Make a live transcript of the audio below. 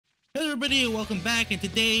Hello everybody, welcome back, and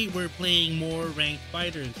today we're playing more ranked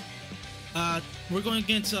fighters. We're going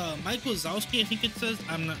against Mike Wazowski, I think it says.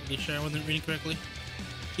 I'm not really sure, I wasn't reading correctly.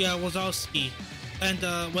 Yeah, Wazowski. And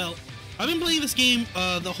well, I've been playing this game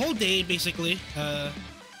the whole day basically,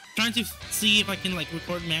 trying to see if I can like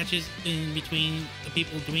record matches in between the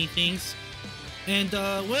people doing things. And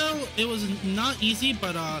well, it was not easy,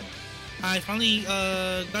 but I finally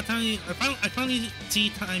got time. I finally see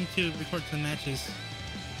time to record some matches.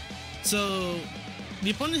 So, the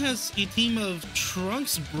opponent has a team of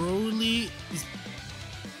Trunks, Broly,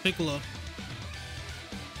 Piccolo.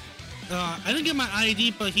 I didn't get my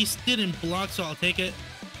ID, but he didn't block, so I'll take it.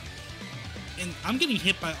 And I'm getting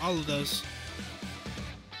hit by all of those.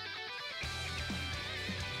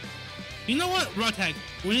 You know what? Raw tag.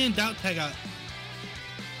 When in doubt, tag out.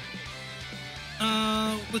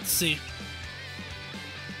 Let's see.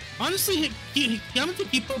 Honestly, having to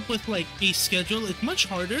keep up with like a schedule, it's much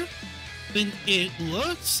harder than it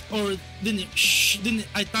looks, or than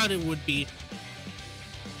I thought it would be,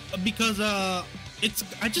 because I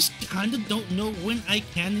just kind of don't know when I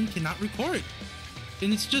can and cannot record,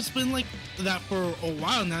 and it's just been like that for a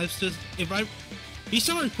while now. It's just each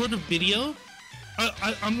time I record a video,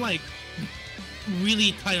 I'm like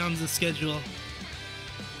really tight on the schedule.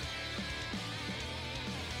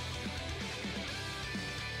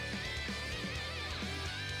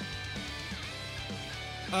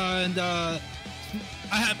 And I'm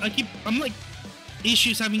like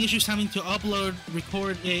having issues having to upload,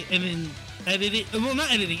 record it, and then edit it. Well,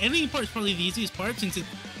 not editing. Editing part is probably the easiest part, since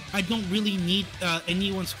I don't really need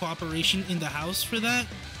anyone's cooperation in the house for that,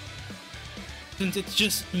 since it's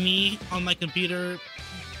just me on my computer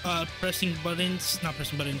pressing buttons, not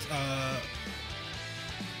pressing buttons,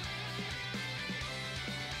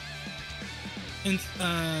 and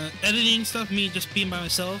editing stuff, me just being by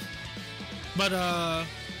myself. But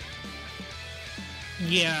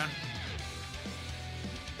yeah,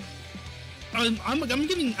 I'm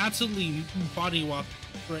getting absolutely body mopped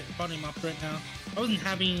right now. I wasn't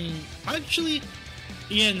having, actually,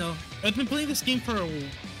 yeah, no, I've been playing this game for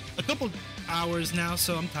a couple hours now,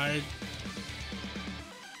 so I'm tired,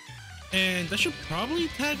 and I should probably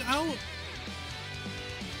tag out,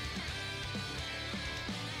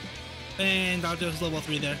 and I'll just level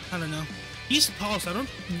 3 there. I don't know. He's tall, so I don't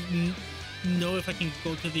know if I can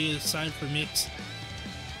go to the other side for mix.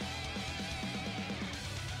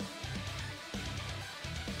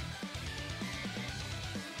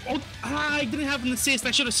 Oh, I didn't have an assist.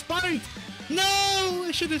 I should have sparked. No,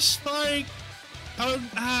 I should have sparked.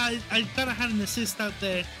 I thought I had an assist out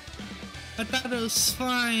there. I thought it was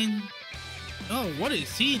fine. Oh, what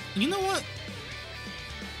is he? You know what?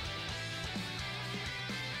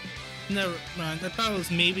 Never mind. I thought it was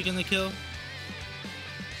maybe gonna kill.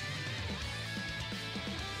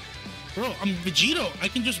 Bro, I'm Vegito. I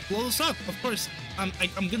can just blow this up. Of course, I'm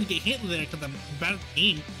gonna get hit there because I'm bad at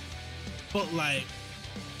aim. But like,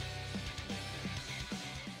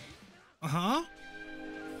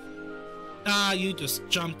 you just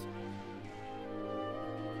jumped.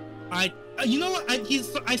 You know what?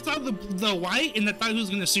 I saw the white and I thought he was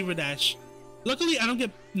gonna super dash. Luckily, I don't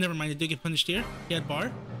get. Never mind. I did get punished here. He had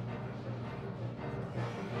bar.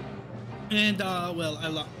 And well, I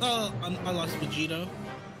lost. I lost Vegito.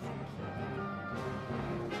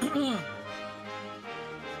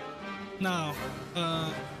 Now,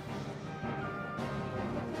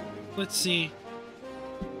 let's see.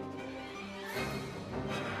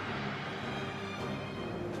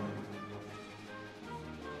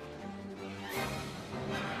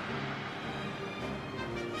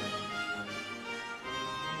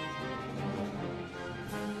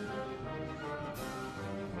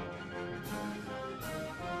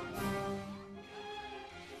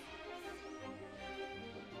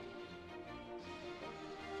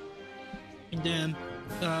 Damn,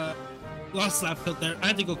 lost lap tilt there. I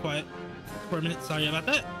had to go quiet for a minute. Sorry about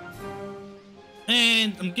that.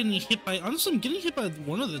 And I'm getting hit by. Honestly, I'm getting hit by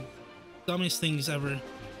one of the dumbest things ever.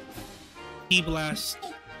 E-blast.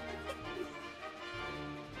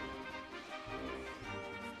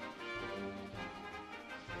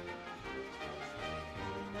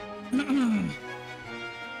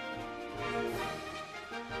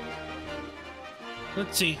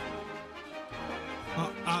 Let's see.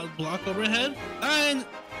 I'll block overhead, and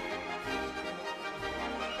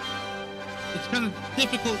it's kind of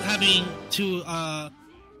difficult having to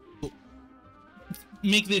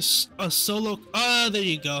make this a solo. There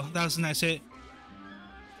you go. That was a nice hit.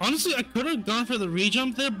 Honestly, I could have gone for the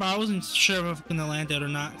re-jump there, but I wasn't sure if I was gonna land it or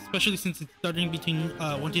not, especially since it's starting between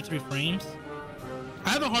 1, 2, 3 frames.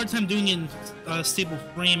 I have a hard time doing it in a stable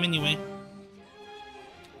frame anyway.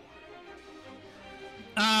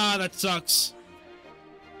 Ah, that sucks.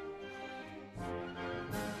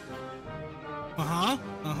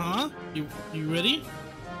 You ready?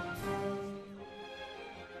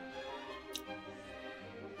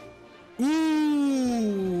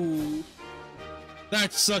 Ooh,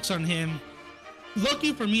 that sucks on him.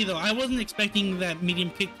 Lucky for me though, I wasn't expecting that medium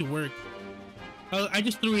kick to work. I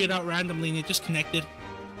just threw it out randomly and it just connected.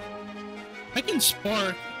 I can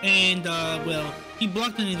spark, and well, he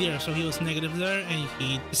blocked it in the air, so he was negative there, and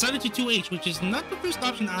he decided to 2H, which is not the first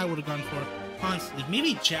option I would have gone for, honestly.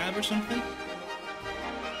 Maybe jab or something.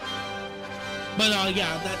 But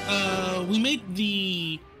yeah, that we made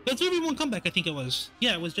the 3v1 comeback, I think it was.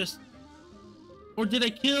 Yeah, it was just, or did I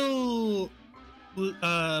kill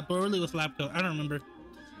Burley with lab coat? I don't remember.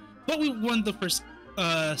 But we won the first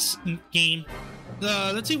game.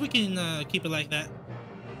 Let's see if we can keep it like that.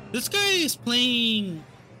 This guy is playing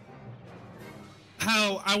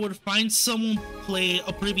how I would find someone play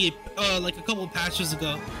a previous, like a couple of patches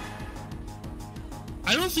ago.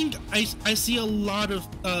 I don't think I see a lot of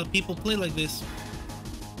people play like this.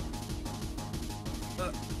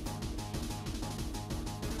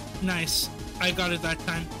 Nice, I got it that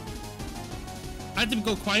time. I had to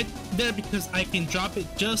go quiet there because I can drop it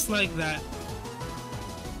just like that.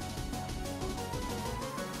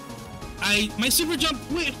 My super jump,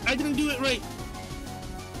 wait, I didn't do it right.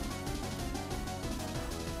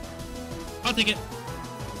 I'll take it.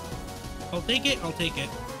 I'll take it, I'll take it.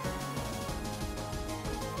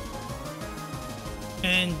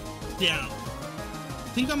 And yeah, I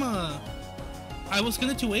think I was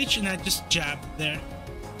gonna 2H and I just jabbed there.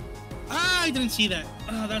 Ah, I didn't see that.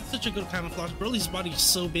 Oh, that's such a good camouflage. Broly's body is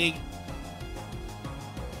so big.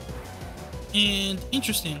 And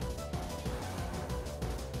interesting.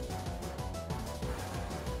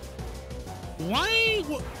 Why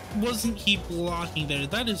wasn't he blocking there?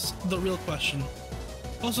 That is the real question.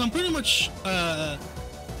 Also, I'm pretty much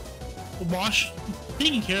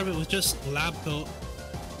taking care of it with just lab coat.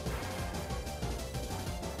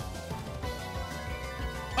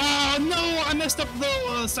 Oh no, I messed up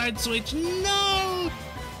the side switch. No,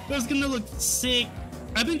 that was gonna look sick.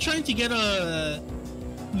 I've been trying to get the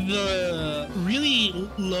really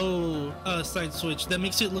low side switch that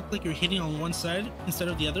makes it look like you're hitting on one side instead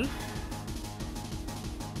of the other.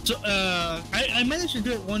 So I managed to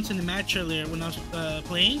do it once in the match earlier when I was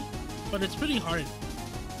playing, but it's pretty hard.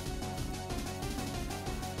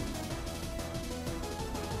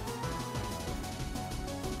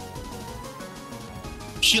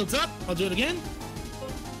 Shields up, I'll do it again.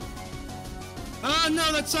 Oh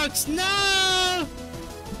no, that sucks, no!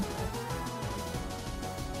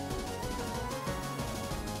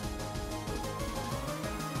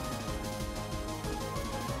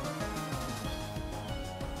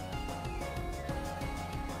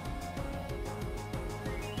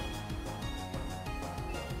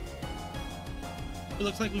 It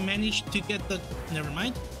looks like we managed to get the... Never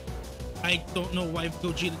mind. I don't know why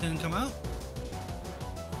Gogeta didn't come out.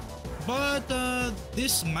 But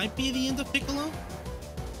this might be the end of Piccolo.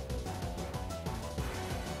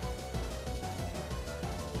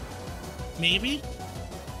 Maybe?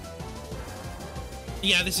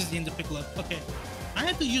 Yeah, this is the end of Piccolo. Okay. I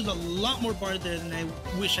had to use a lot more bar there than I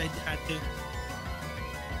wish I had to.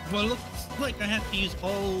 Well, it looks like I have to use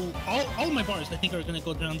all my bars. I think are gonna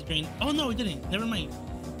go down the drain. Oh no, it didn't. Never mind.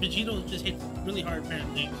 Vegito just hit really hard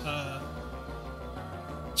apparently.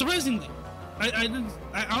 Surprisingly,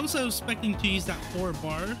 I honestly was expecting to use that fourth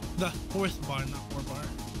bar, not 4 bar.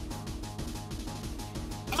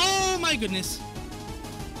 Oh my goodness!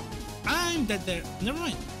 I'm dead there. Never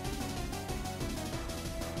mind.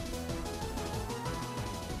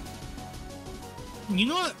 You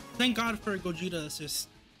know what? Thank God for Gogeta assist.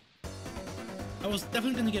 I was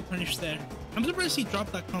definitely gonna get punished there. I'm surprised he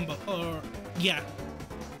dropped that combo. Or yeah,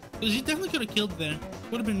 because he definitely could have killed there.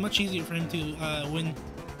 Would have been much easier for him to win.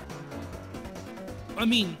 I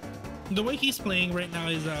mean, the way he's playing right now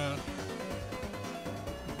is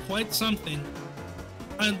quite something,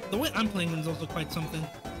 and the way I'm playing is also quite something.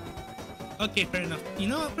 Okay, fair enough. You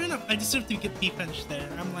know what? Fair enough. I deserve to get P-punished there.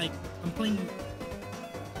 I'm playing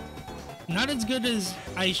not as good as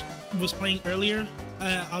I was playing earlier.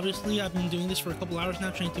 Obviously, I've been doing this for a couple hours now,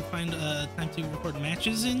 trying to find time to record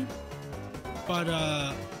matches in. But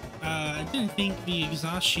I didn't think the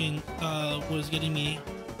exhaustion was getting me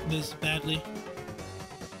this badly.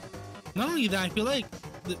 Not only that, I feel like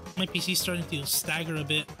my PC is starting to stagger a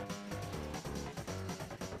bit.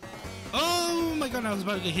 Oh my god, I was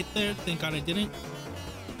about to get hit there. Thank god I didn't.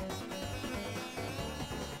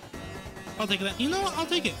 I'll take that. You know what? I'll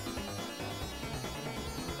take it.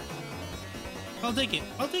 I'll take it.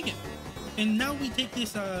 I'll take it. And now we take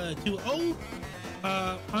this 2-0.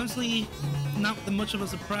 Honestly, not much of a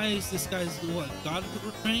surprise. This guy's what, God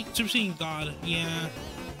rank? Super Saiyan God. Yeah.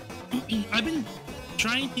 I've been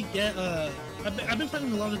trying to get I've been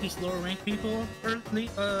fighting a lot of these lower rank people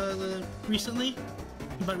recently.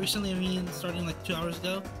 By recently I mean starting like 2 hours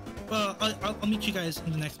ago. Well, I'll meet you guys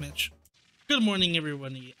in the next match. Good morning,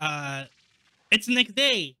 everybody. It's the next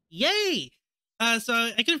day. Yay! So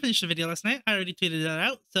I couldn't finish the video last night. I already tweeted that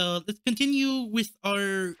out. So let's continue with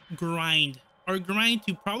our grind. Our grind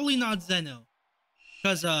to probably not Zeno.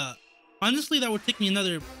 Because honestly that would take me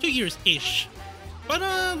another 2 years-ish. But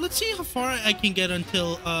let's see how far I can get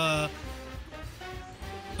until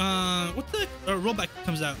what the rollback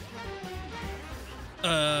comes out.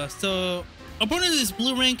 So opponent is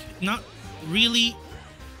blue rank, not really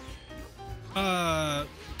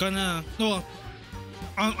gonna, well,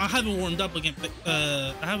 I haven't warmed up again, but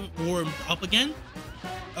I haven't warmed up again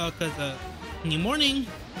because new morning.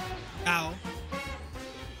 Ow.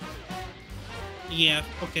 Yeah,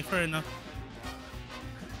 okay, fair enough.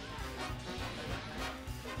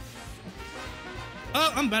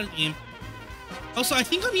 I'm bad at the game. Also, I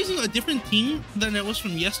think I'm using a different team than it was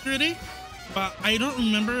from yesterday, but I don't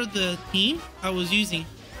remember the team I was using.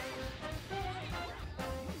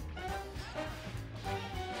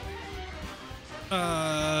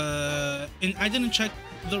 And I didn't check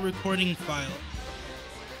the recording file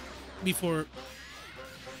before.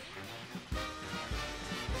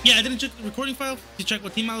 Yeah, I didn't check the recording file to check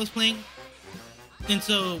what team I was playing. And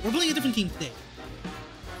so we're playing a different team today.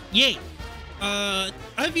 Yay!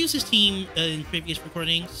 I've used this team in previous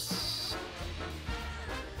recordings.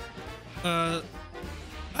 Okay,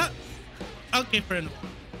 fair enough.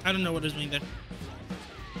 I don't know what I was doing there.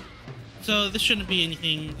 So this shouldn't be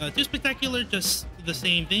anything too spectacular, just the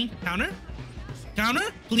same thing. Counter?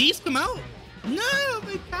 Counter? Please come out! No,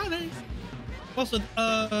 my counter! Also,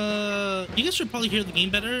 you guys should probably hear the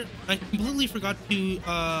game better. I completely forgot to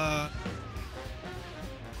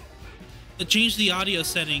change the audio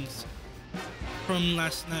settings from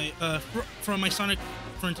last night, from my Sonic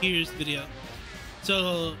Frontiers video.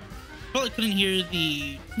 So probably couldn't hear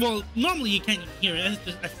the, well, normally you can't hear it.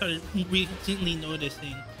 I started recently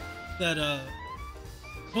noticing that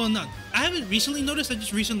well, no, I haven't recently noticed, I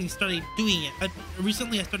just recently started doing it. I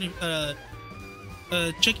started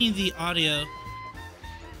checking the audio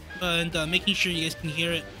and making sure you guys can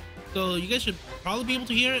hear it. So you guys should probably be able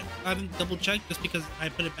to hear it. I haven't double checked just because I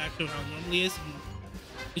put it back to how it normally is, and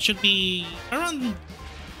it should be around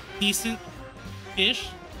decent-ish.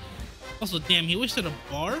 Also, damn, he wasted a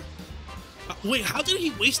bar? Wait, how did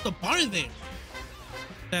he waste the bar there?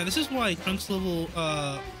 Yeah, this is why Trunks level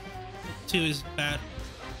 2 is bad.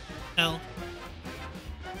 L.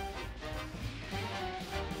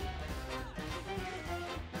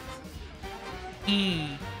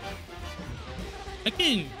 I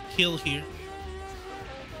can kill here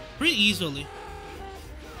pretty easily.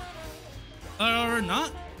 Or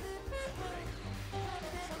not.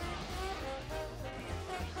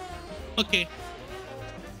 Okay.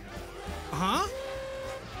 Uh-huh.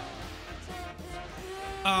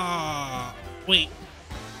 Wait.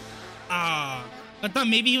 I thought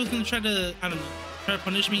maybe he was gonna try to, I don't know, try to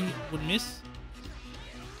punish me and would miss.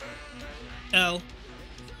 L.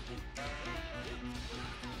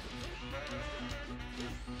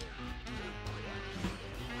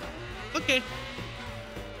 Okay.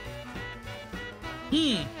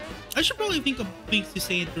 I should probably think of things to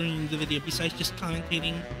say during the video besides just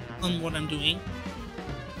commentating on what I'm doing.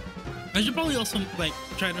 I should probably also like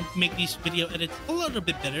try to make these video edits a little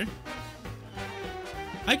bit better.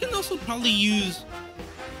 I can also probably use,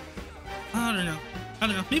 I don't know.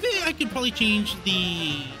 Maybe I could probably change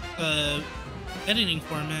the editing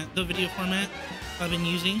format, the video format I've been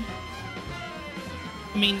using.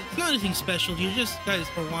 I mean, it's not anything special. You just guys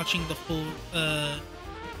are watching the full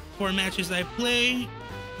 4 matches I play.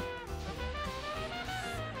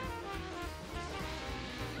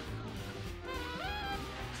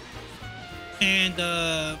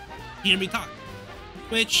 And hear me talk,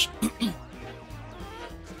 which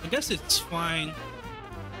I guess it's fine.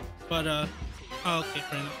 But oh, okay,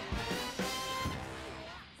 fair enough.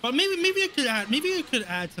 But maybe I could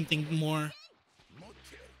add something more.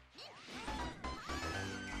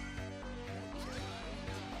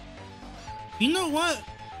 You know what?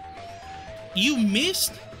 You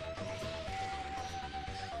missed.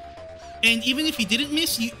 And even if you didn't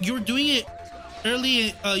miss, you're doing it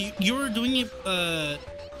early. You were doing it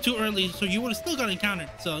too early, so you would have still gotten countered.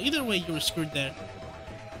 So either way, you were screwed there.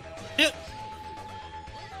 Yep.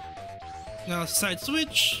 Now side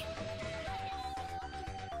switch.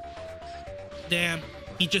 Damn,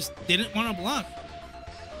 he just didn't want to block.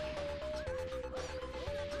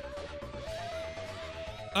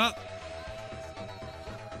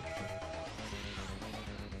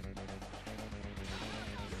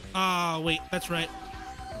 Wait, that's right.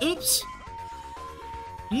 Oops.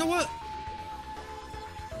 You know what?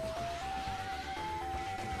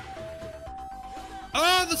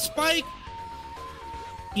 Oh, the spike.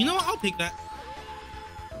 You know what? I'll take that.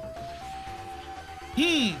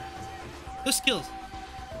 The skills.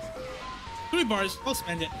 3 bars. I'll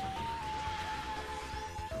spend it.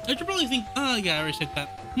 I should probably think. Oh, yeah, I already said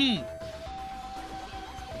that.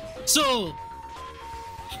 So,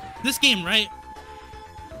 this game, right?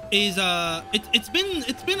 Is it's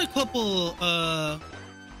been a couple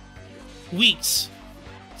weeks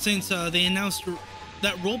since they announced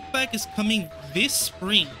that rollback is coming this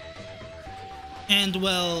spring, and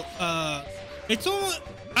well, it's all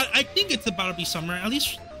I think it's about to be summer, at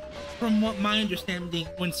least from what my understanding.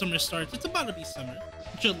 When summer starts, it's about to be summer,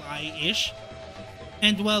 July-ish,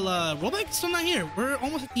 and well, rollback is still not here. We're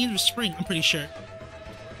almost at the end of spring, I'm pretty sure,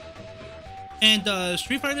 and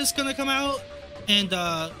Street Fighter is gonna come out. And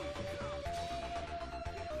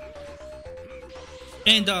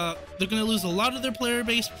they're gonna lose a lot of their player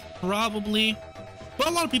base, probably, but a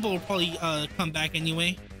lot of people will probably come back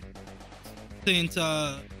anyway, since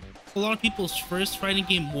a lot of people's first fighting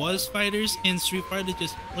game was Fighters, and Street Fighter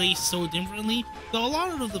just plays so differently. So a lot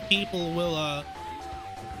of the people will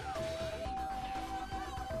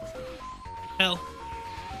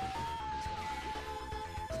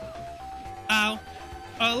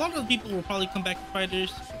a lot of the people will probably come back to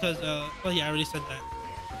Fighters because well, yeah, I already said that.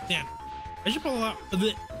 Damn, I should pull out a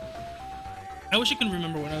bit. I wish I can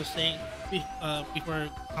remember what I was saying before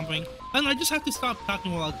comboing. And I just have to stop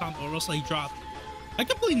talking while I combo, or else I drop. I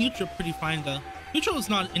can play neutral pretty fine though. Neutral is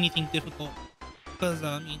not anything difficult because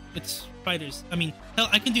I mean, it's Fighters. I mean, hell,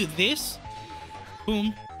 I can do this.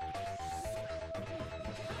 Boom.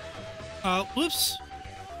 Whoops.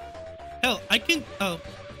 Hell, I can. Oh.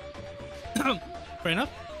 Fair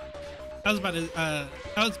enough. I was about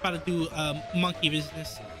to do monkey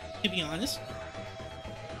business, to be honest.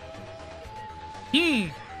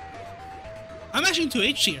 I'm actually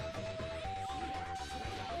 2H here.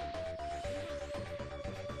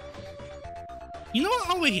 You know what?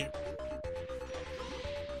 I'll wait here.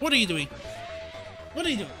 What are you doing? What are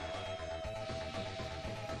you doing?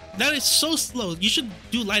 That is so slow. You should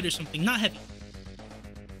do light or something, not heavy.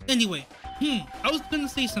 Anyway, I was gonna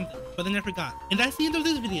say something, but then I forgot. And that's the end of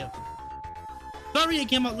this video. Sorry I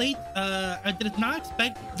came out late. I did not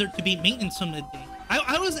expect there to be maintenance on the day.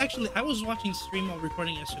 I was watching stream while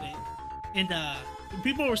recording yesterday, and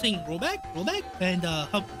people were saying rollback, and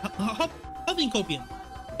huffing copium.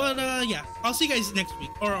 But yeah, I'll see you guys next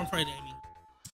week, or on Friday, I mean.